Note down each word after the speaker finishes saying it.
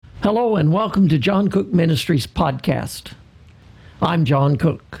Hello and welcome to John Cook Ministries podcast. I'm John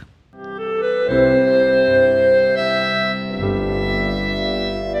Cook.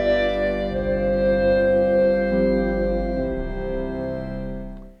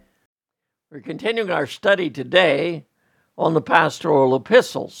 We're continuing our study today on the pastoral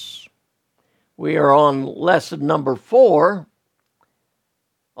epistles. We are on lesson number 4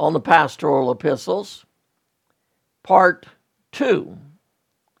 on the pastoral epistles, part 2.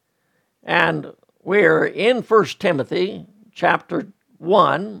 And we're in 1 Timothy chapter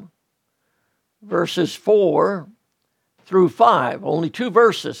 1, verses 4 through 5. Only 2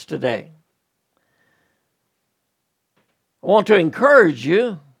 verses today. I want to encourage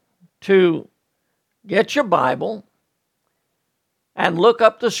you to get your Bible and look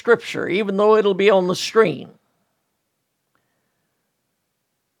up the scripture, even though it'll be on the screen.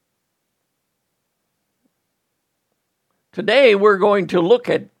 Today we're going to look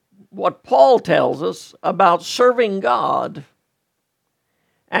at what Paul tells us about serving God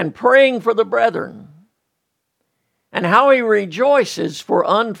and praying for the brethren, and how he rejoices for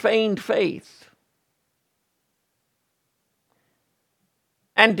unfeigned faith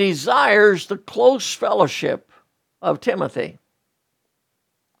and desires the close fellowship of Timothy,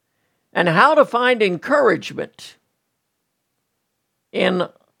 and how to find encouragement in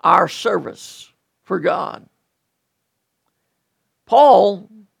our service for God. Paul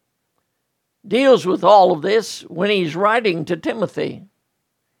deals with all of this when he's writing to Timothy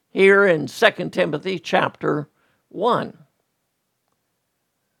here in 2 Timothy chapter 1.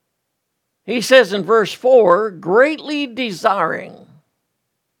 He says in verse 4, "Greatly desiring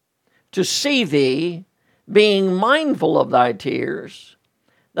to see thee, being mindful of thy tears,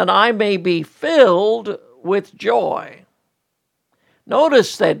 that I may be filled with joy."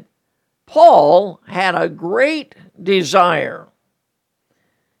 Notice that Paul had a great desire.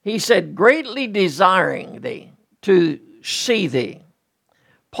 He said, "Greatly desiring thee, to see thee."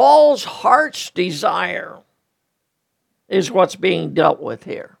 Paul's heart's desire is what's being dealt with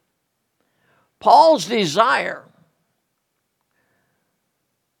here. Paul's desire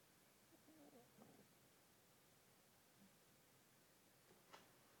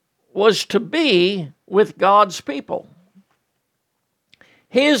was to be with God's people.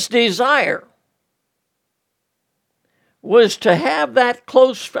 His desire was to have that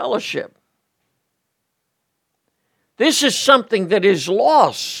close fellowship. This is something that is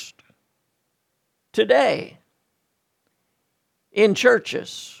lost today in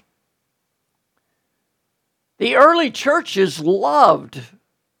churches. The early churches loved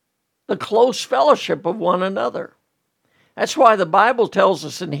the close fellowship of one another. That's why the Bible tells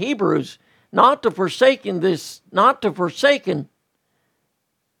us in Hebrews not to forsake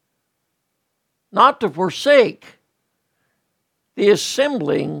the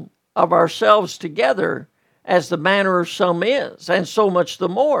assembling of ourselves together, as the manner of some is, and so much the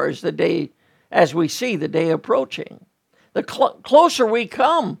more as we see the day approaching. The closer we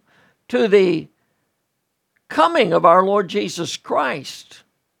come to the coming of our Lord Jesus Christ,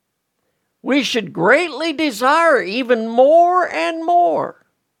 we should greatly desire even more and more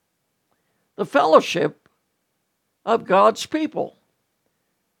the fellowship of God's people.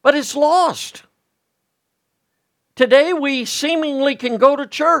 But it's lost. Today we seemingly can go to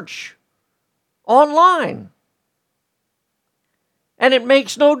church online, and it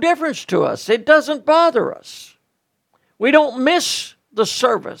makes no difference to us. It doesn't bother us. We don't miss the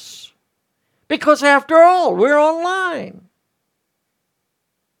service because, after all, we're online.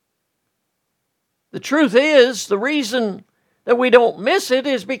 The truth is, the reason that we don't miss it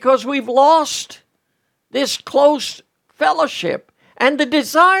is because we've lost this close fellowship and the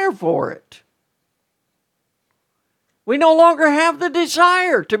desire for it. We no longer have the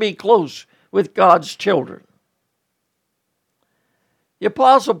desire to be close with God's children. The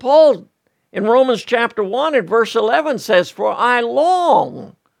Apostle Paul in Romans chapter 1 and verse 11 says, "For I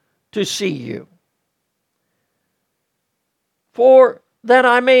long to see you, for that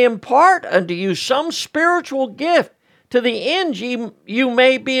I may impart unto you some spiritual gift, to the end you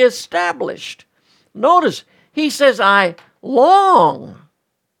may be established." Notice, he says, "I long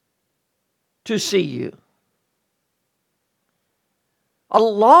to see you." A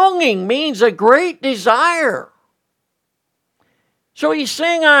longing means a great desire. So he's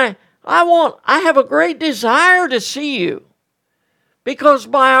saying, I have a great desire to see you, because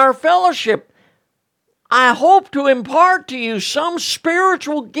by our fellowship, I hope to impart to you some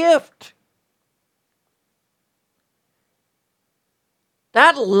spiritual gift.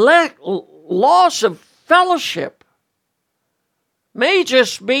 That loss of fellowship may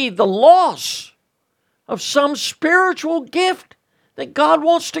just be the loss of some spiritual gift that God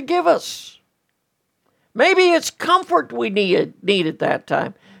wants to give us. Maybe it's comfort we need at that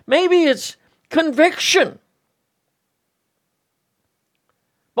time. Maybe it's conviction.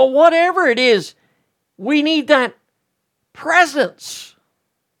 But whatever it is, we need that presence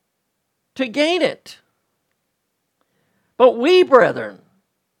to gain it. But we, brethren,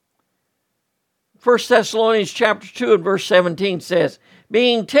 1 Thessalonians chapter 2 and verse 17 says,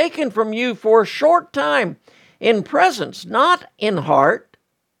 being taken from you for a short time in presence, not in heart.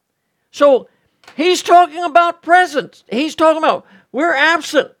 So he's talking about presence. He's talking about we're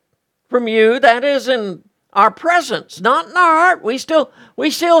absent from you, that is in our presence, not in our heart. We still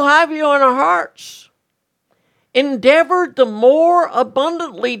have you in our hearts. Endeavored the more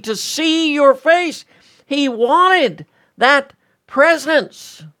abundantly to see your face. He wanted that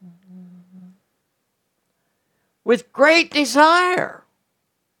presence with great desire.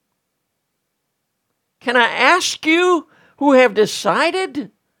 Can I ask you who have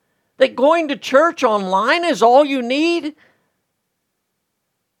decided that going to church online is all you need?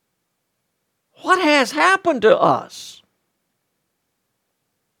 What has happened to us?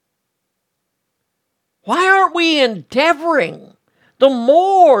 Why aren't we endeavoring the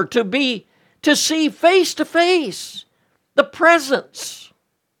more to see face to face the presence?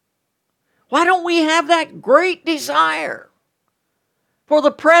 Why don't we have that great desire for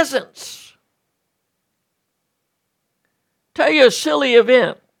the presence? Tell you a silly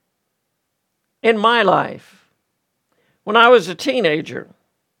event in my life. When I was a teenager,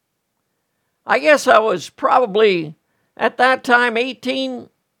 I guess I was probably at that time 18.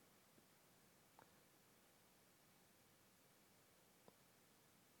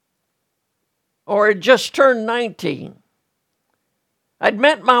 Or had just turned 19. I'd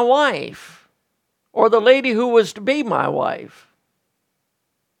met my wife, or the lady who was to be my wife.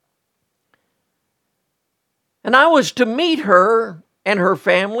 And I was to meet her and her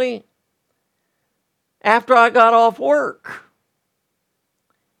family after I got off work.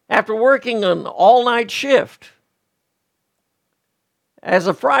 After working an all-night shift as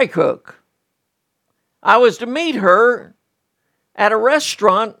a fry cook. I was to meet her at a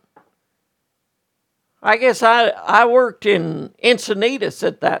restaurant. I guess I worked in Encinitas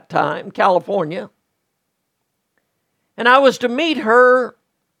at that time, California. And I was to meet her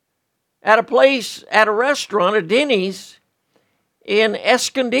at a restaurant, a Denny's, in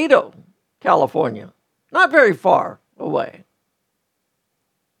Escondido, California. Not very far away.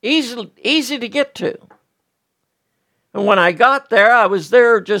 Easy to get to. And when I got there, I was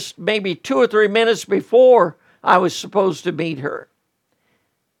there just maybe 2 or 3 minutes before I was supposed to meet her.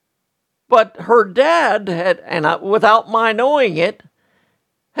 But her dad without my knowing it,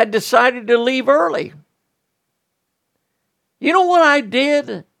 had decided to leave early. You know what I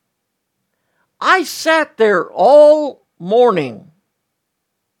did? I sat there all morning,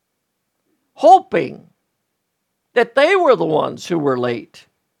 hoping that they were the ones who were late.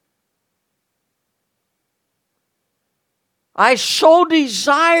 I so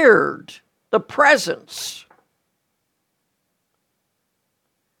desired the presence.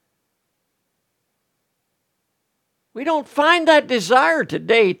 We don't find that desire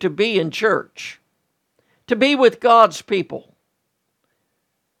today to be in church, to be with God's people,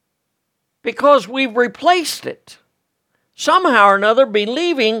 because we've replaced it somehow or another,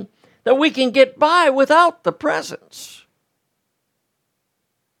 believing that we can get by without the presence.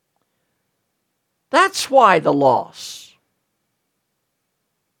 That's why the loss.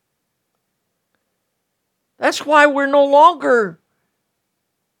 That's why we're no longer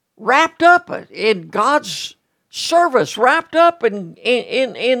wrapped up in God's service, wrapped up in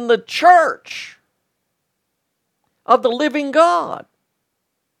the church of the living God.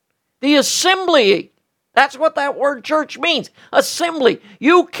 The assembly, that's what that word church means. Assembly.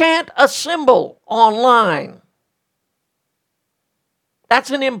 You can't assemble online. That's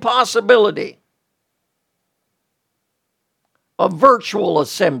an impossibility. A virtual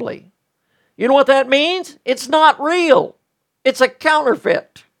assembly. You know what that means? It's not real. It's a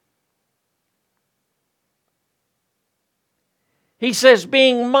counterfeit. He says,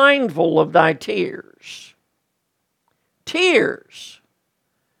 being mindful of thy tears. Tears.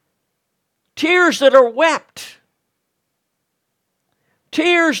 Tears that are wept.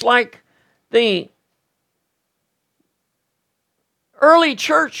 Tears like the early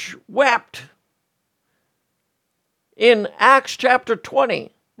church wept in Acts chapter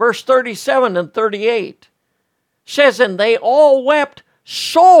 20, verse 37 and 38. Says, and they all wept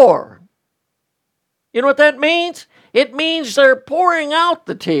sore. You know what that means? It means they're pouring out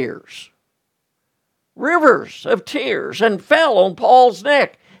the tears. Rivers of tears, and fell on Paul's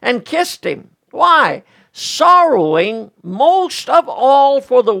neck and kissed him. Why? sorrowing most of all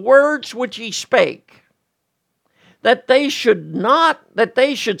for the words which he spake, that they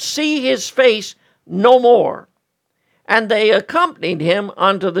should see his face no more. And they accompanied him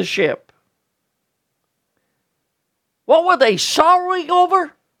unto the ship. What were they sorrowing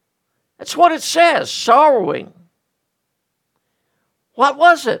over? That's what it says, sorrowing. What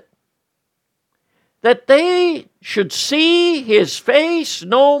was it? That they should see his face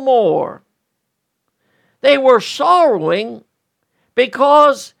no more. They were sorrowing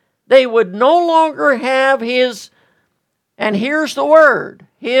because they would no longer have his, and here's the word,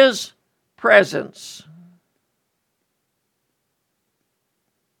 his presence.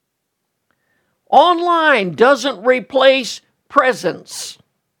 Online doesn't replace presence.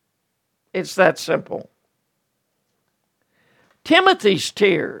 It's that simple. Timothy's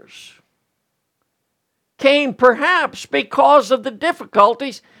tears came perhaps because of the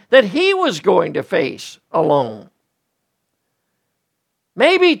difficulties that he was going to face alone.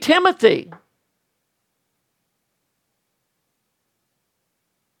 Maybe Timothy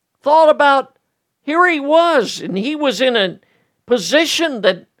thought about, here he was, and he was in a position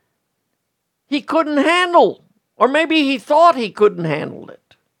that he couldn't handle, or maybe he thought he couldn't handle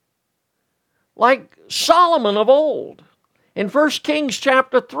it. Like Solomon of old, in 1 Kings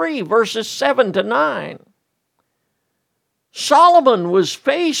chapter 3, verses 7 to 9. Solomon was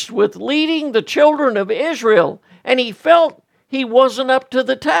faced with leading the children of Israel, and he felt he wasn't up to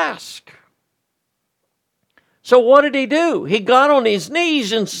the task. So what did he do? He got on his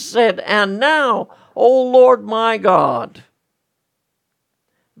knees and said, "And now, O Lord my God,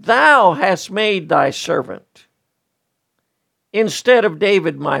 thou hast made thy servant, instead of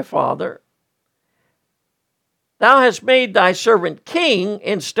David my father, thou hast made thy servant king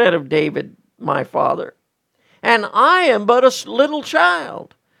instead of David my father, and I am but a little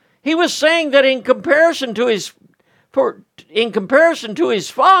child." He was saying that in comparison to his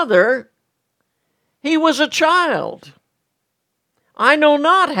father, he was a child. I know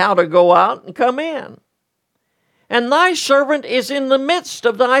not how to go out and come in. And thy servant is in the midst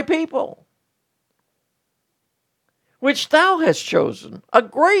of thy people, which thou hast chosen, a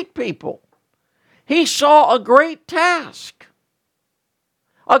great people. He saw a great task,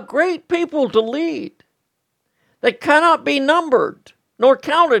 a great people to lead that cannot be numbered nor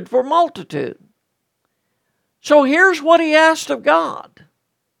counted for multitude. So here's what he asked of God.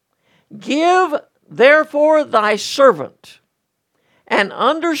 Give therefore thy servant an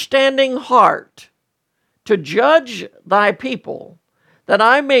understanding heart to judge thy people, that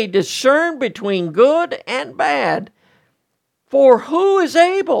I may discern between good and bad. For who is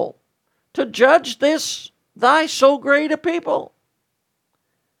able to judge this thy so great a people?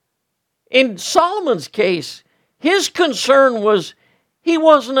 In Solomon's case, his concern was he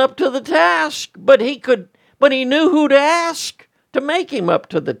wasn't up to the task, but he knew who to ask to make him up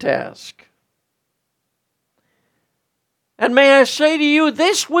to the task. And may I say to you,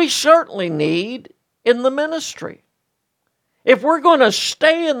 this we certainly need in the ministry. If we're going to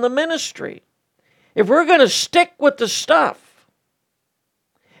stay in the ministry, if we're going to stick with the stuff,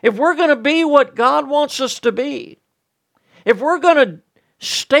 if we're going to be what God wants us to be, if we're going to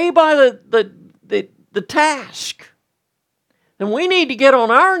stay by the task, then we need to get on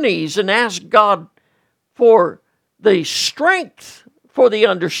our knees and ask God for the strength, for the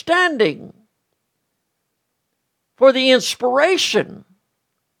understanding, for the inspiration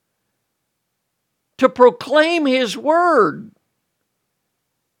to proclaim his word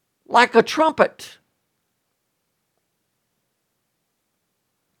like a trumpet.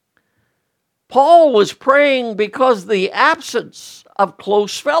 Paul was praying because of the absence of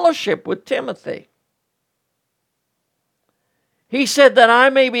close fellowship with Timothy. He said that I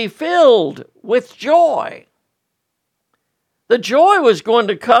may be filled with joy. The joy was going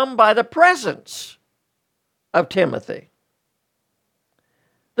to come by the presence of Timothy.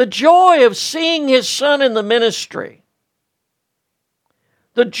 The joy of seeing his son in the ministry.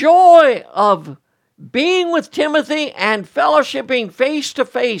 The joy of being with Timothy and fellowshipping face to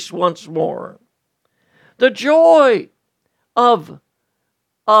face once more. The joy of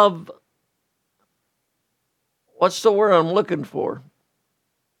what's the word I'm looking for?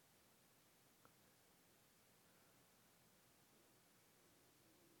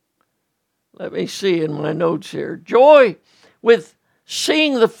 Let me see in my notes here. Joy with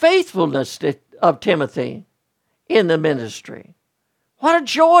seeing the faithfulness of Timothy in the ministry. What a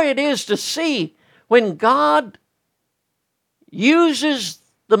joy it is to see when God uses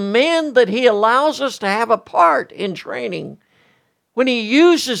the men that he allows us to have a part in training, when he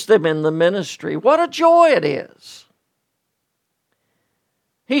uses them in the ministry. What a joy it is.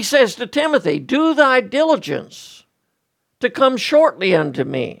 he says to Timothy, do thy diligence to come shortly unto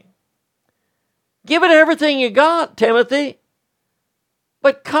me. Give it everything you got, Timothy.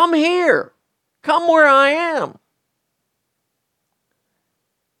 But come here. Come where I am.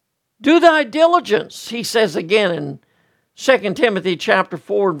 Do thy diligence, he says again in 2 Timothy chapter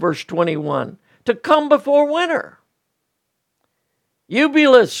 4, verse 21, to come before winter.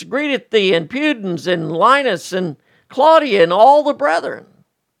 Eubulus greeteth thee, and Pudens, and Linus, and Claudia, and all the brethren.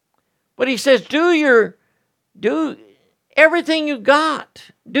 But he says, do everything you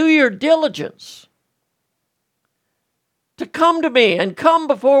got. Do your diligence to come to me and come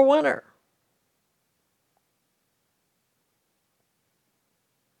before winter.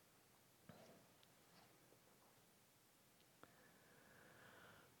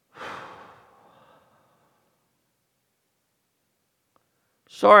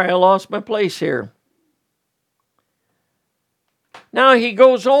 Sorry, I lost my place here. Now he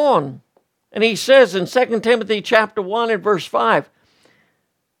goes on, and he says in 2 Timothy chapter 1 and verse 5,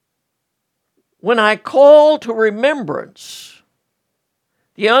 when I call to remembrance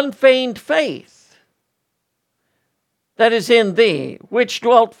the unfeigned faith that is in thee, which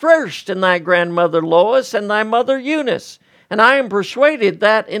dwelt first in thy grandmother Lois and thy mother Eunice, and I am persuaded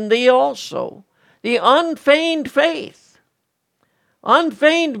that in thee also. The unfeigned faith.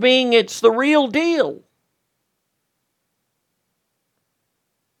 Unfeigned meaning it's the real deal.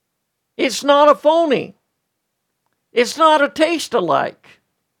 It's not a phony. It's not a taste-alike.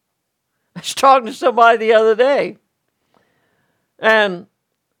 I was talking to somebody the other day, and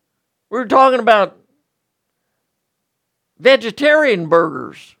we were talking about vegetarian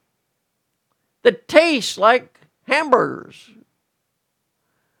burgers that taste like hamburgers.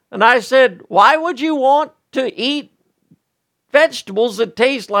 And I said, why would you want to eat vegetables that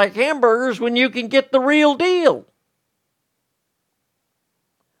taste like hamburgers when you can get the real deal?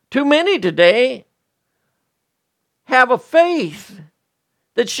 Too many today have a faith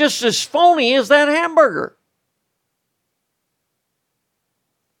that's just as phony as that hamburger.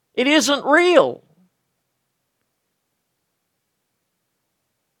 It isn't real.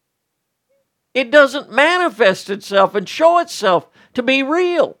 It doesn't manifest itself and show itself to be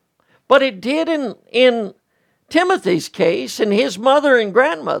real. But it did in Timothy's case, and his mother and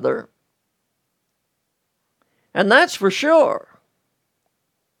grandmother. And that's for sure.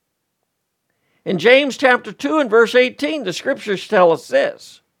 In James chapter 2 and verse 18, the scriptures tell us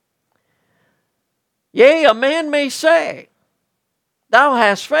this. Yea, a man may say, thou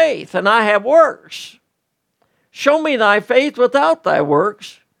hast faith, and I have works. Show me thy faith without thy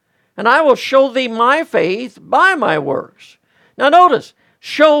works, and I will show thee my faith by my works. Now notice,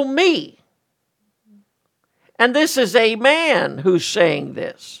 show me. And this is a man who's saying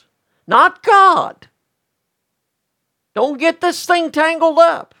this, not God. Don't get this thing tangled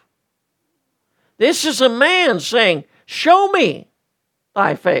up. This is a man saying, show me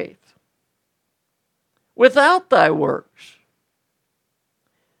thy faith without thy works.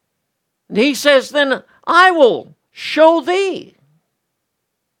 And he says, then I will show thee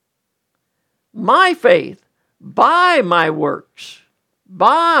my faith by my works.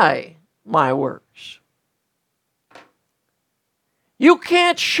 By my works. You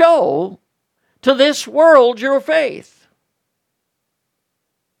can't show to this world your faith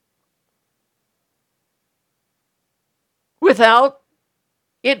without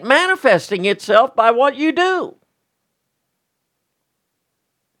it manifesting itself by what you do.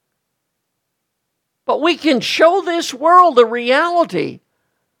 But we can show this world the reality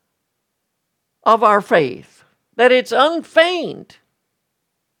of our faith, that it's unfeigned.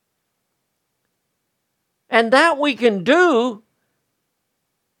 And that we can do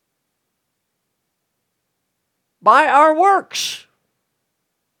by our works.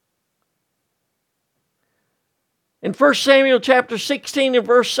 In 1 Samuel chapter 16 and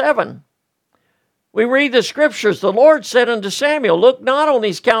verse 7, we read the scriptures. The Lord said unto Samuel, look not on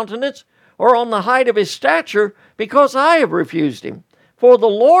his countenance or on the height of his stature, because I have refused him. For the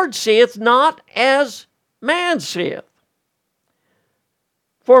Lord seeth not as man seeth.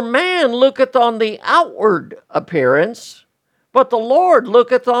 For man looketh on the outward appearance, but the Lord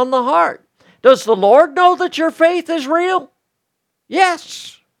looketh on the heart. Does the Lord know that your faith is real?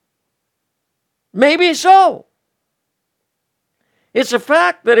 Yes. Maybe so. It's a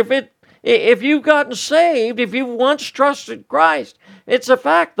fact that if you've gotten saved, if you've once trusted Christ, it's a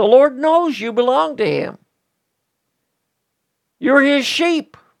fact the Lord knows you belong to Him. You're His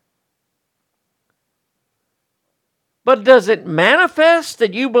sheep. But does it manifest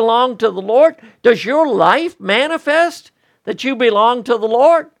that you belong to the Lord? Does your life manifest that you belong to the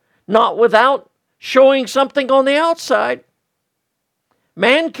Lord? Not without showing something on the outside.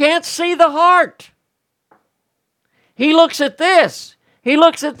 Man can't see the heart. He looks at this. He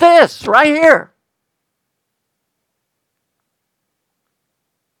looks at this right here.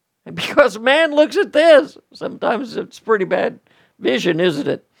 And because man looks at this, sometimes it's pretty bad vision, isn't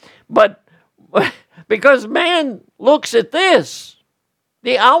it? But because man looks at this,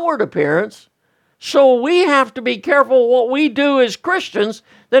 the outward appearance, so we have to be careful what we do as Christians,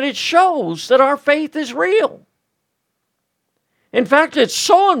 that it shows that our faith is real. In fact, it's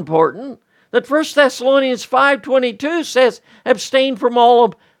so important that 1 Thessalonians 5:22 says, abstain from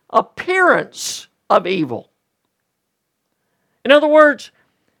all appearance of evil. In other words,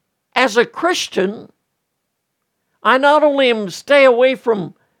 as a Christian, I not only am stay away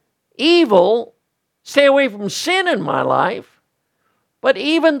from evil, stay away from sin in my life, but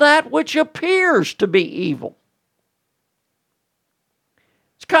even that which appears to be evil.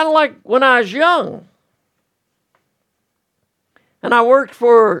 It's kind of like when I was young and I worked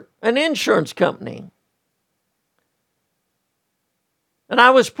for an insurance company. And I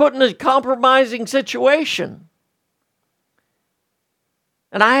was put in a compromising situation.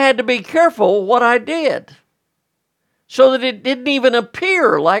 And I had to be careful what I did so that it didn't even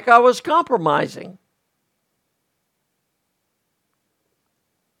appear like I was compromising.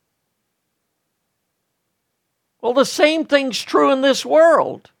 Well, the same thing's true in this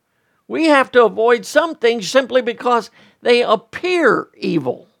world. We have to avoid some things simply because they appear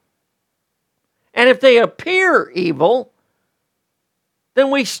evil. And if they appear evil, then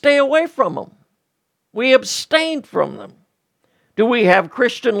we stay away from them. We abstain from them. Do we have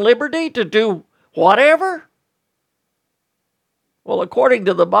Christian liberty to do whatever? Well, according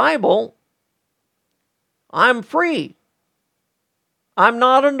to the Bible, I'm free. I'm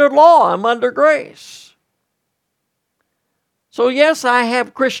not under law, I'm under grace. So yes, I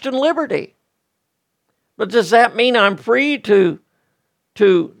have Christian liberty. But does that mean I'm free to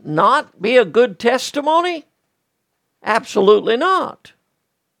not be a good testimony? Absolutely not.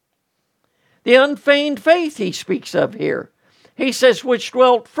 The unfeigned faith he speaks of here. He says, which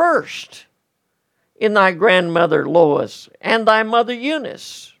dwelt first in thy grandmother Lois and thy mother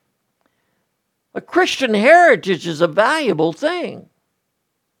Eunice. A Christian heritage is a valuable thing.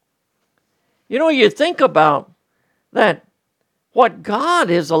 You know, you think about that, what God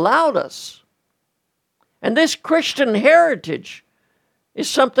has allowed us. And this Christian heritage is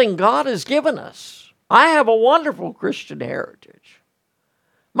something God has given us. I have a wonderful Christian heritage.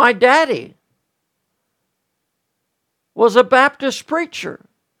 My daddy was a Baptist preacher,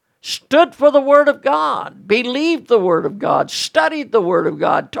 stood for the Word of God, believed the Word of God, studied the Word of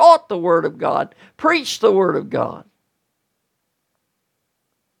God, taught the Word of God, preached the Word of God.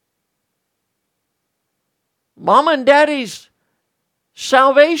 Mom and Daddy's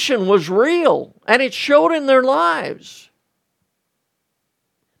salvation was real, and it showed in their lives.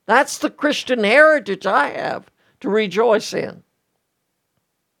 That's the Christian heritage I have to rejoice in.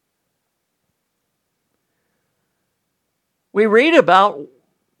 We read about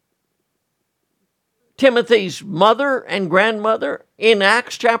Timothy's mother and grandmother in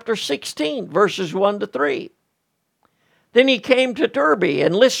Acts chapter 16, verses 1 to 3. Then he came to Derbe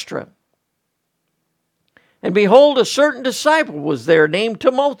and Lystra. And behold, a certain disciple was there named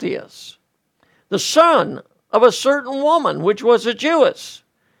Timotheus, the son of a certain woman which was a Jewess,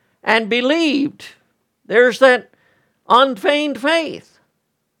 and believed. There's that unfeigned faith.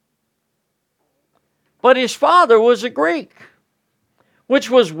 But his father was a Greek, which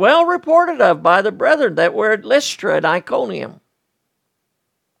was well reported of by the brethren that were at Lystra and Iconium.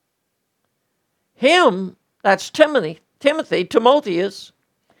 Him, that's Timotheus,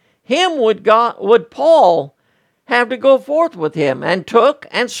 him would Paul have to go forth with him, and took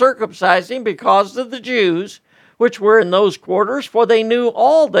and circumcised him because of the Jews which were in those quarters, for they knew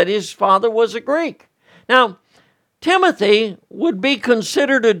all that his father was a Greek. Now, Timothy would be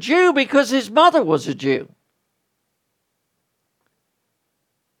considered a Jew because his mother was a Jew.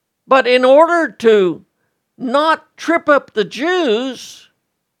 But in order to not trip up the Jews,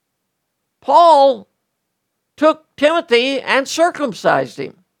 Paul took Timothy and circumcised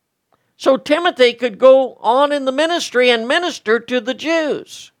him. So Timothy could go on in the ministry and minister to the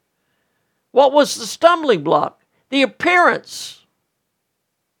Jews. What was the stumbling block? The appearance.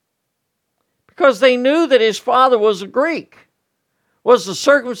 Because they knew that his father was a Greek. Was the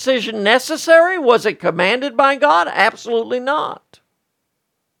circumcision necessary? Was it commanded by God? Absolutely not.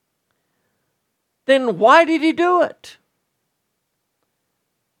 Then why did he do it?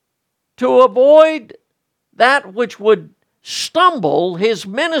 To avoid that which would stumble his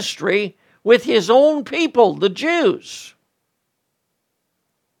ministry with his own people, the Jews.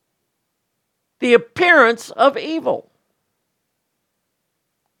 The appearance of evil.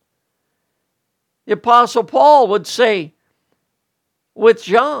 The Apostle Paul would say with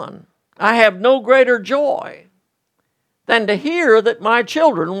John, I have no greater joy than to hear that my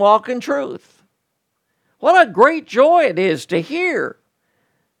children walk in truth. What a great joy it is to hear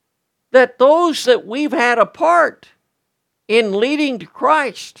that those that we've had a part in leading to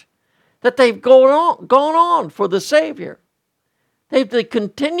Christ, that they've gone on for the Savior. They've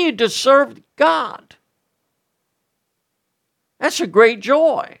continued to serve God. That's a great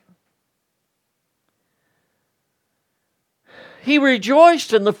joy. He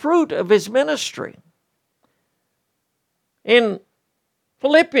rejoiced in the fruit of his ministry. In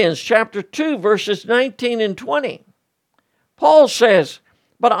Philippians chapter 2, verses 19 and 20, Paul says,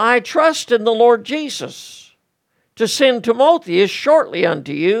 But I trust in the Lord Jesus to send Timotheus shortly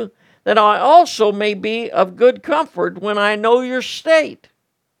unto you, that I also may be of good comfort when I know your state.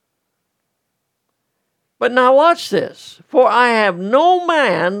 But now watch this. For I have no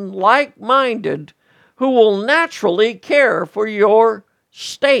man like-minded who will naturally care for your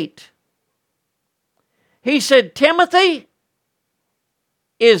state. He said, Timothy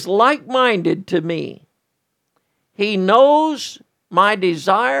is like-minded to me. He knows my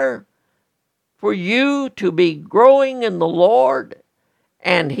desire for you to be growing in the Lord,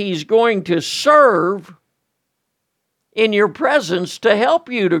 and he's going to serve in your presence to help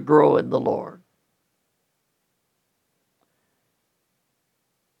you to grow in the Lord.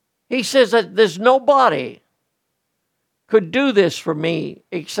 He says that there's nobody could do this for me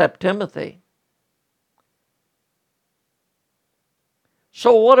except Timothy.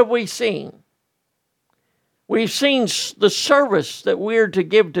 So what have we seen? We've seen the service that we're to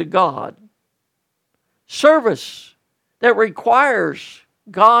give to God. Service that requires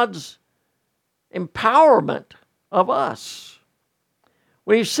God's empowerment of us.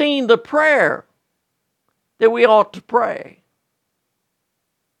 We've seen the prayer that we ought to pray.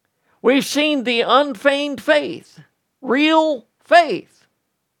 We've seen the unfeigned faith, real faith,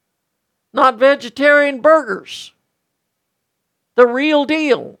 not vegetarian burgers, the real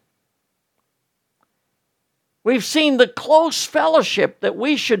deal. We've seen the close fellowship that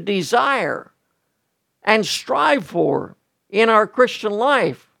we should desire and strive for in our Christian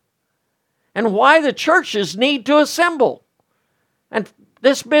life, and why the churches need to assemble. And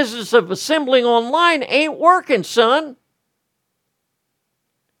this business of assembling online ain't working, son.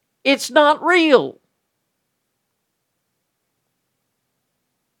 It's not real.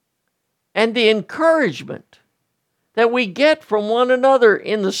 And the encouragement that we get from one another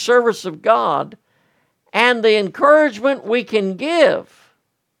in the service of God, and the encouragement we can give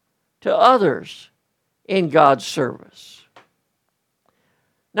to others in God's service.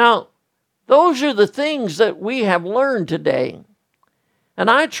 Now, those are the things that we have learned today, and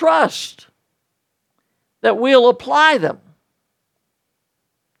I trust that we'll apply them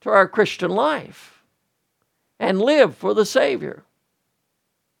to our Christian life and live for the Savior.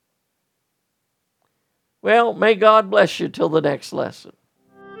 Well, may God bless you till the next lesson.